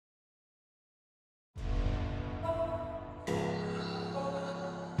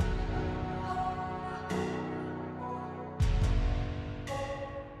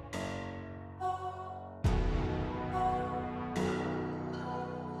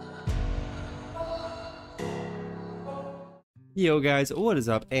Yo guys, what is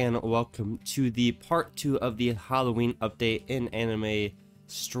up and welcome to the part 2 of the Halloween update in Anime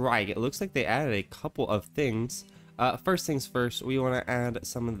Strike. It looks like they added a couple of things. First things first, we want to add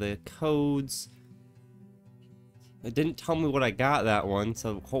some of the codes. It didn't tell me what I got that one,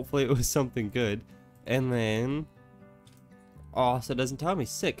 so hopefully it was something good. And then, also doesn't tell me,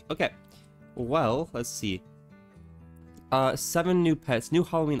 sick. Okay, well, let's see. 7 new pets, new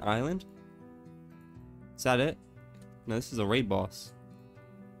Halloween Island. Is that it? No, this is a raid boss.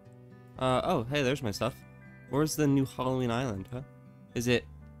 Oh, hey, there's my stuff. Where's the new Halloween Island, huh? Is it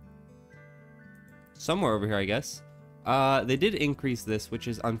somewhere over here, I guess? They did increase this, which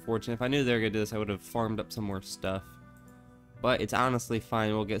is unfortunate. If I knew they were gonna do this, I would have farmed up some more stuff. But it's honestly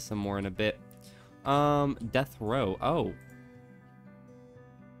fine. We'll get some more in a bit. Death Row. Oh.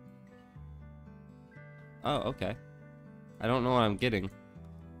 Oh, okay. I don't know what I'm getting.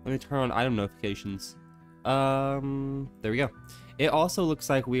 Let me turn on item notifications. There we go. It also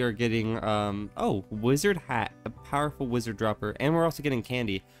looks like we are getting, oh, wizard hat, a powerful wizard dropper, and we're also getting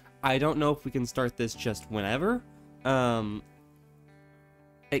candy. I don't know if we can start this just whenever.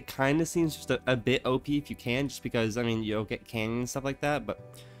 It kind of seems just a bit OP if you can, just because, I mean, you'll get candy and stuff like that,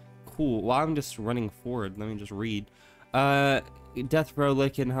 but cool. While I'm just running forward, let me just read. Death Row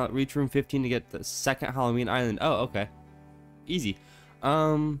Lichen, reach room 15 to get the second Halloween Island. Oh, okay. Easy.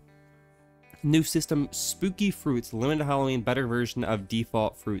 New system, Spooky Fruits, limited Halloween, better version of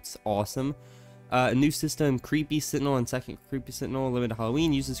default fruits. Awesome. New system, Creepy Sentinel and second Creepy Sentinel, limited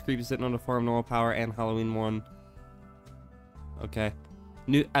Halloween, uses Creepy Sentinel to farm normal power and Halloween one. Okay.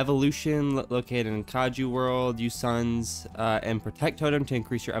 New evolution, located in Kaju World, use Suns and Protect Totem to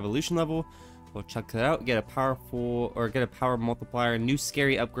increase your evolution level. We'll check that out. Get a powerful, or get a power multiplier. New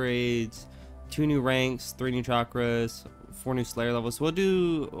scary upgrades, 2 new ranks, 3 new chakras, 4 new Slayer levels. We'll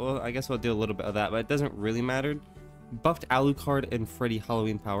do, well, I guess we'll do a little bit of that, but it doesn't really matter. Buffed Alucard and Freddy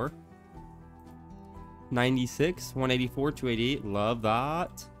Halloween power. 96, 184, 288. Love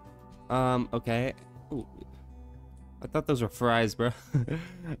that. Okay. Ooh. I thought those were fries, bro.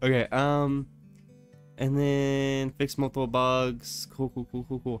 Okay, and then fix multiple bugs.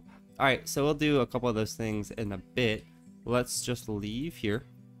 Cool. Alright, so we'll do a couple of those things in a bit. Let's just leave here.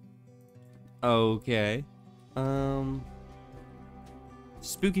 Okay.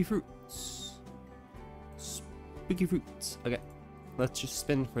 Spooky Fruits. Spooky Fruits. Okay. Let's just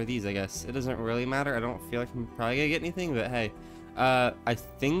spin for these, I guess. It doesn't really matter. I don't feel like I'm probably gonna get anything, but hey. I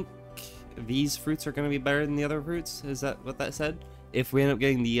think these fruits are gonna be better than the other fruits. Is that what that said? If we end up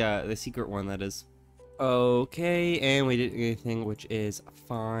getting the secret one, that is. Okay, and we didn't get anything, which is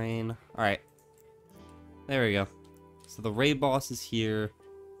fine. Alright. There we go. So the raid boss is here.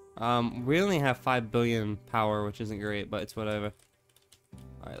 We only have 5 billion power, which isn't great, but it's whatever.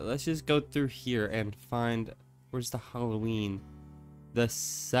 Alright, let's just go through here and find, where's the Halloween? The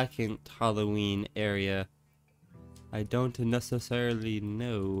second Halloween area. I don't necessarily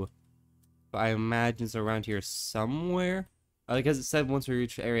know, but I imagine it's around here somewhere. Because it said once we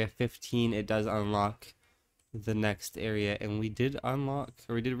reach area 15, it does unlock the next area, and we did unlock,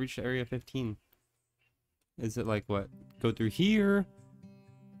 or we did reach area 15. Is it like what? Go through here?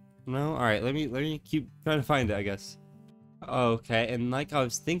 No? Alright, let me keep trying to find it, I guess. Okay, and like I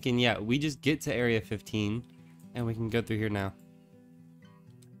was thinking, yeah, we just get to area 15, and we can go through here now.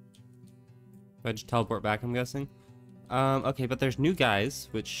 I just teleport back, I'm guessing. Okay, but there's new guys,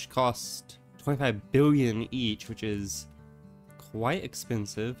 which cost 25 billion each, which is quite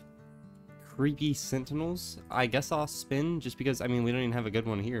expensive. Creepy Sentinels. I guess I'll spin, just because, I mean, we don't even have a good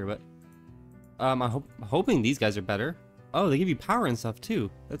one here, but I'm hoping these guys are better. Oh, they give you power and stuff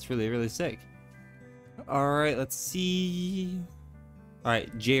too. That's really sick. Alright, let's see.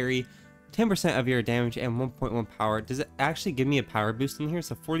 Alright, Jerry. 10% of your damage and 1.1 power. Does it actually give me a power boost in here?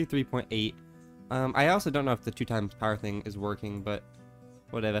 So 43.8. I also don't know if the 2 times power thing is working, but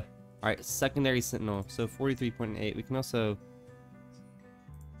whatever. Alright, secondary Sentinel. So 43.8. We can also...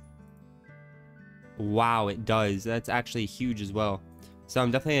 Wow, it does. That's actually huge as well. So I'm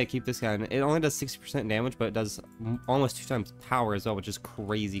definitely going to keep this guy. It only does 60% damage, but it does almost 2 times power as well, which is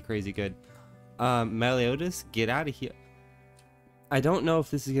crazy good. Meliodas, get out of here. I don't know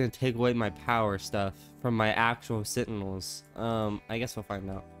if this is going to take away my power stuff from my actual Sentinels. I guess we'll find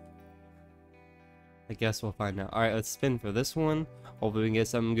out. Alright, let's spin for this one. Hopefully we can get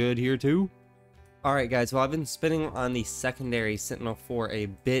something good here too. Alright guys, well I've been spinning on the secondary Sentinel for a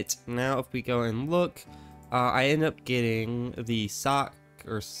bit. Now if we go and look, I end up getting the Sake,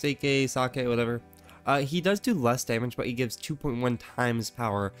 whatever. He does do less damage, but he gives 2.1 times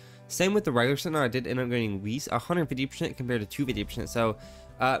power. Same with the regular Sentinel, I did end up getting Whis, 150% compared to 250%. So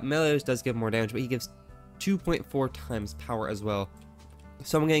Meliodas does give more damage, but he gives 2.4 times power as well.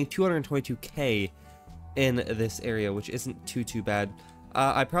 So I'm getting 222k in this area, which isn't too bad.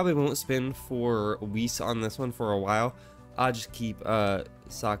 I probably won't spin for Whis on this one for a while. I'll just keep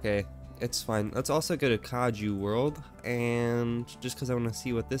Sake. It's fine. Let's also go to Kaju World, and just because I want to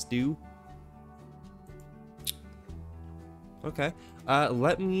see what this do. Okay.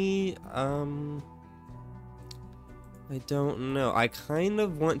 Let me I don't know. I kind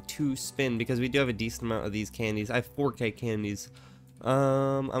of want to spin because we do have a decent amount of these candies. I have 4k candies.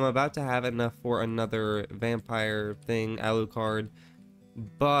 I'm about to have enough for another vampire thing, Alucard,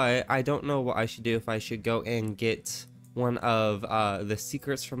 but I don't know what I should do, if I should go and get one of the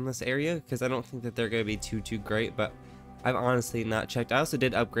secrets from this area, because I don't think that they're going to be too great, but I've honestly not checked. I also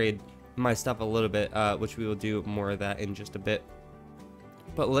did upgrade my stuff a little bit, which we will do more of that in just a bit.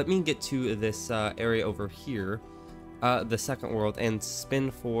 But let me get to this area over here, the second world, and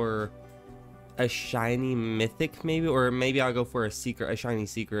spin for a shiny mythic maybe, or maybe I'll go for a shiny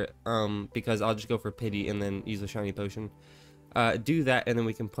secret, because I'll just go for pity and then use a shiny potion. Do that, and then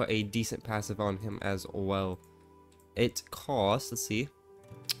we can put a decent passive on him as well. It costs, let's see,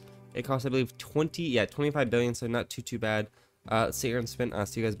 it costs I believe 25 billion, so not too bad. Let's sit here and spin. I'll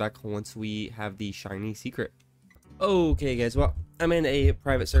see you guys back once we have the shiny secret. Okay guys, well, I'm in a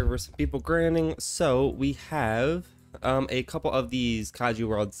private server, some people grinding, so we have a couple of these Kaju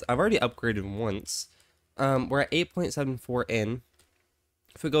worlds. I've already upgraded once. We're at 8.74 in.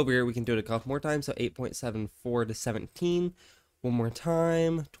 If we go over here, we can do it a couple more times. So 8.74 to 17. One more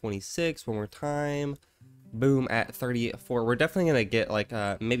time. 26. One more time. Boom, at 34. We're definitely going to get like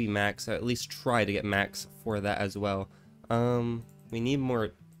maybe max, or at least try to get max for that as well. We need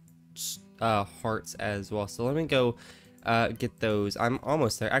more hearts as well. So let me go get those. I'm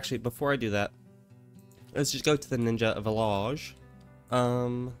almost there. Actually, before I do that, let's just go to the Ninja Village.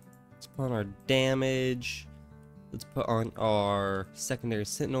 Let's put on our damage. Let's put on our secondary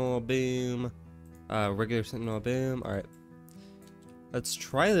sentinel, boom. Regular sentinel, boom. Alright. Let's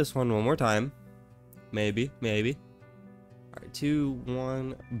try this one more time. Maybe. Alright, 2,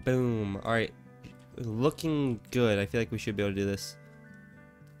 1, boom. Alright. Looking good. I feel like we should be able to do this.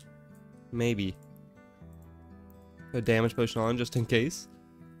 Maybe. A damage potion on just in case.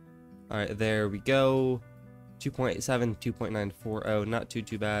 Alright, there we go. 2.87, 2.940. Not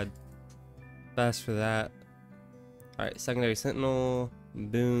too bad. Best for that. Alright, secondary sentinel.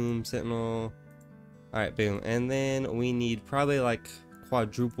 Boom, sentinel. Alright, boom. And then we need probably like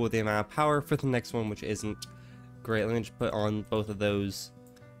quadruple the amount of power for the next one, which isn't great. Let me just put on both of those.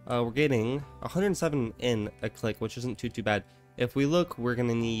 We're getting 107 in a click, which isn't too bad. If we look, we're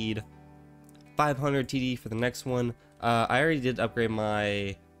gonna need 500 TD for the next one. I already did upgrade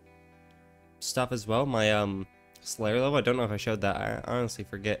my stuff as well, my Slayer level. I don't know if I showed that. I honestly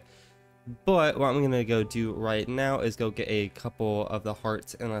forget. But what I'm gonna go do right now is go get a couple of the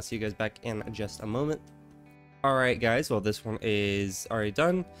hearts, and I'll see you guys back in just a moment. Alright guys, well this one is already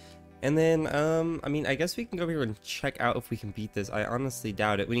done. And then, I mean, I guess we can go over here and check out if we can beat this. I honestly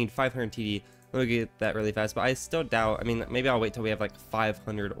doubt it. We need 500 TD. Let me get that really fast, but I still doubt. I mean, maybe I'll wait till we have like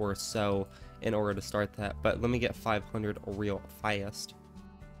 500 or so in order to start that. But let me get 500 real fast.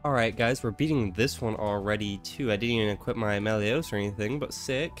 Alright guys, we're beating this one already too. I didn't even equip my Melios or anything, but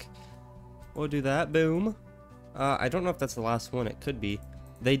sick. We'll do that, boom. I don't know if that's the last one, it could be.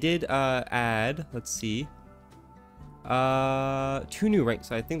 They did add, let's see, 2 new ranks,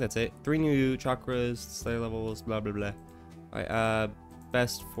 so I think that's it. 3 new chakras, Slayer levels, blah blah blah. Alright,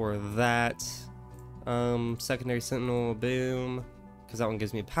 best for that. Secondary sentinel, boom, because that one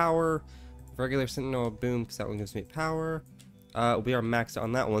gives me power. Regular sentinel, boom, because that one gives me power. We are maxed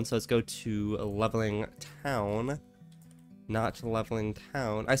on that one, so let's go to leveling town. Not leveling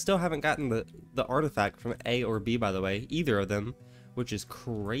town. I still haven't gotten the artifact from A or B, by the way, either of them, which is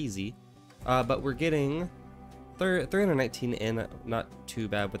crazy. But we're getting 319 in, not too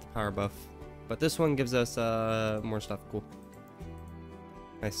bad with the power buff. But this one gives us more stuff. Cool.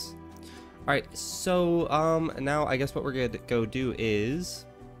 Nice. Alright, so now I guess what we're gonna go do is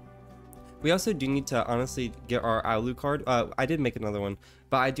we also do need to honestly get our Alucard. I did make another one,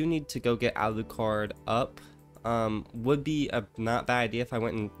 but I do need to go get Alucard up. Would be a not bad idea if I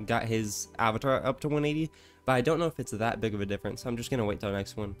went and got his avatar up to 180, but I don't know if it's that big of a difference. So I'm just gonna wait till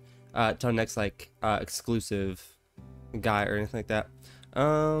next one, till next like exclusive guy or anything like that.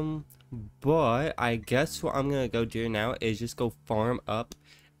 But I guess what I'm gonna go do now is just go farm up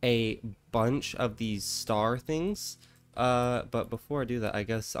a bunch of these star things. But before I do that, I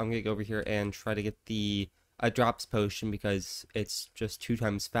guess I'm gonna go over here and try to get the drops potion, because it's just 2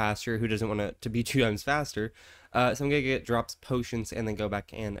 times faster. Who doesn't want it to be 2 times faster? So I'm gonna get drops potions and then go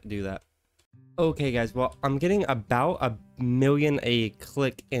back and do that. Okay guys, well I'm getting about 1,000,000 a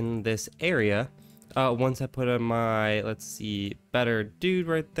click in this area. Once I put in my, let's see, better dude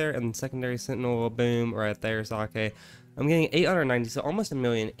right there, and secondary sentinel, boom, right there, Sake. I'm getting 890, so almost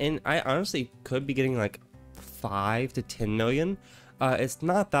 1,000,000, and I honestly could be getting like 5 to 10 million. It's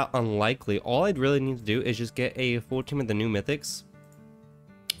not that unlikely. All I'd really need to do is just get a full team of the new mythics.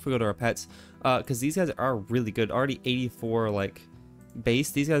 If we go to our pets, because these guys are really good. Already 84 like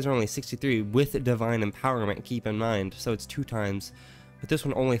base. These guys are only 63 with divine empowerment, keep in mind, so it's 2 times. But this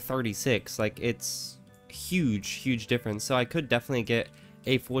one only 36. Like, it's huge difference. So I could definitely get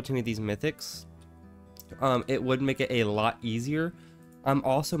a full team of these mythics. It would make it a lot easier. I'm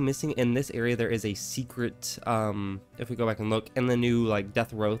also missing in this area, there is a secret, if we go back and look in the new like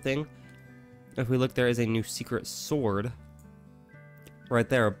death row thing, if we look, there is a new secret sword right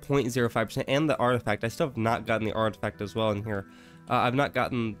there, 0.05%, and the artifact. I still have not gotten the artifact as well in here. I've not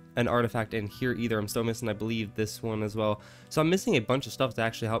gotten an artifact in here either. I'm still missing, I believe, this one as well. So I'm missing a bunch of stuff to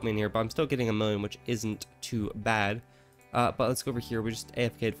actually help me in here, but I'm still getting 1,000,000, which isn't too bad. But let's go over here. We just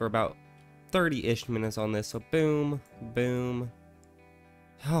AFK'd for about 30-ish minutes on this. So boom, boom.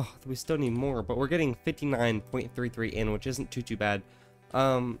 Oh, we still need more, but we're getting 59.33 in, which isn't too bad.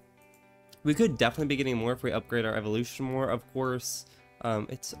 We could definitely be getting more if we upgrade our evolution more, of course.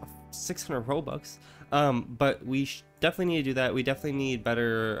 It's 600 Robux, but we definitely need to do that. We definitely need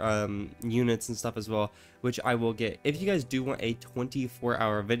better units and stuff as well, which I will get. If you guys do want a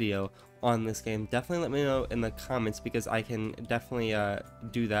 24-hour video on this game, definitely let me know in the comments, because I can definitely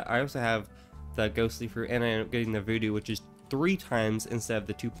do that. I also have the ghostly fruit, and I am getting the voodoo, which is 3 times instead of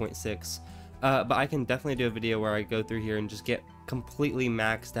the 2.6. But I can definitely do a video where I go through here and just get completely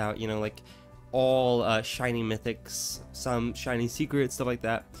maxed out, you know, like all shiny mythics, some shiny secrets, stuff like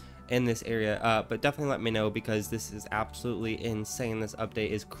that in this area. But definitely let me know, because this is absolutely insane. This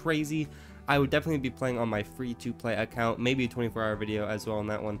update is crazy. I would definitely be playing on my free to play account, maybe a 24-hour video as well on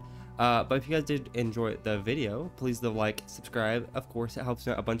that one. But if you guys did enjoy the video, please leave a like, subscribe. Of course, it helps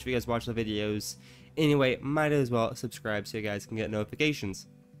me out. A bunch of you guys watch the videos anyway, might as well subscribe so you guys can get notifications.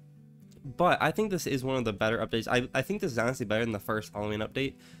 But I think this is one of the better updates. I think this is honestly better than the first Halloween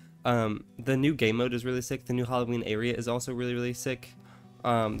update. The new game mode is really sick. The new Halloween area is also really sick.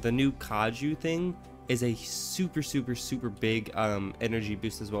 The new Kaju thing is a super big energy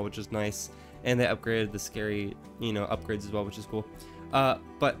boost as well, which is nice. And they upgraded the scary, you know, upgrades as well, which is cool.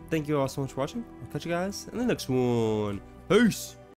 But thank you all so much for watching. I'll catch you guys in the next one. Peace!